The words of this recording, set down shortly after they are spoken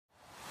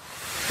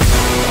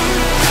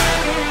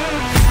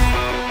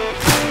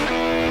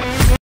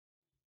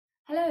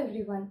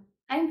everyone,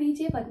 I'm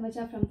VJ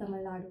Padmaja from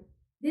Tamil Nadu.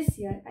 This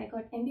year I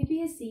got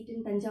MBBS seat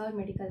in Tanjore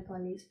Medical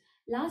College.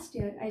 Last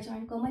year I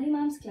joined Komali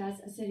ma'am's class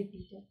as a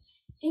repeater.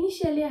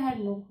 Initially I had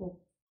no hope,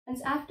 and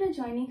after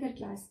joining her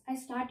class I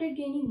started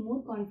gaining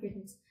more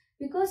confidence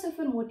because of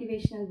her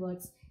motivational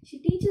words. She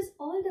teaches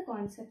all the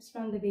concepts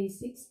from the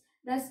basics,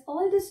 thus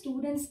all the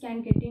students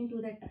can get into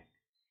the track.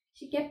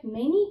 She kept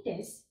many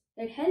tests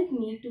that helped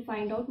me to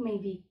find out my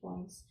weak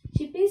points.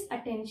 She pays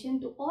attention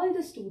to all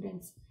the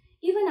students.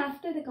 Even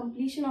after the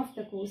completion of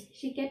the course,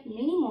 she kept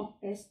many mock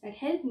tests that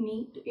helped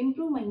me to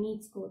improve my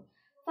NEET score.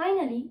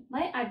 Finally,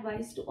 my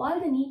advice to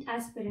all the NEET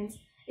aspirants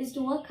is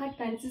to work hard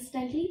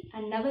consistently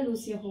and never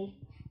lose your hope.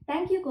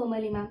 Thank you,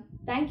 Komali ma'am.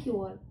 Thank you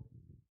all.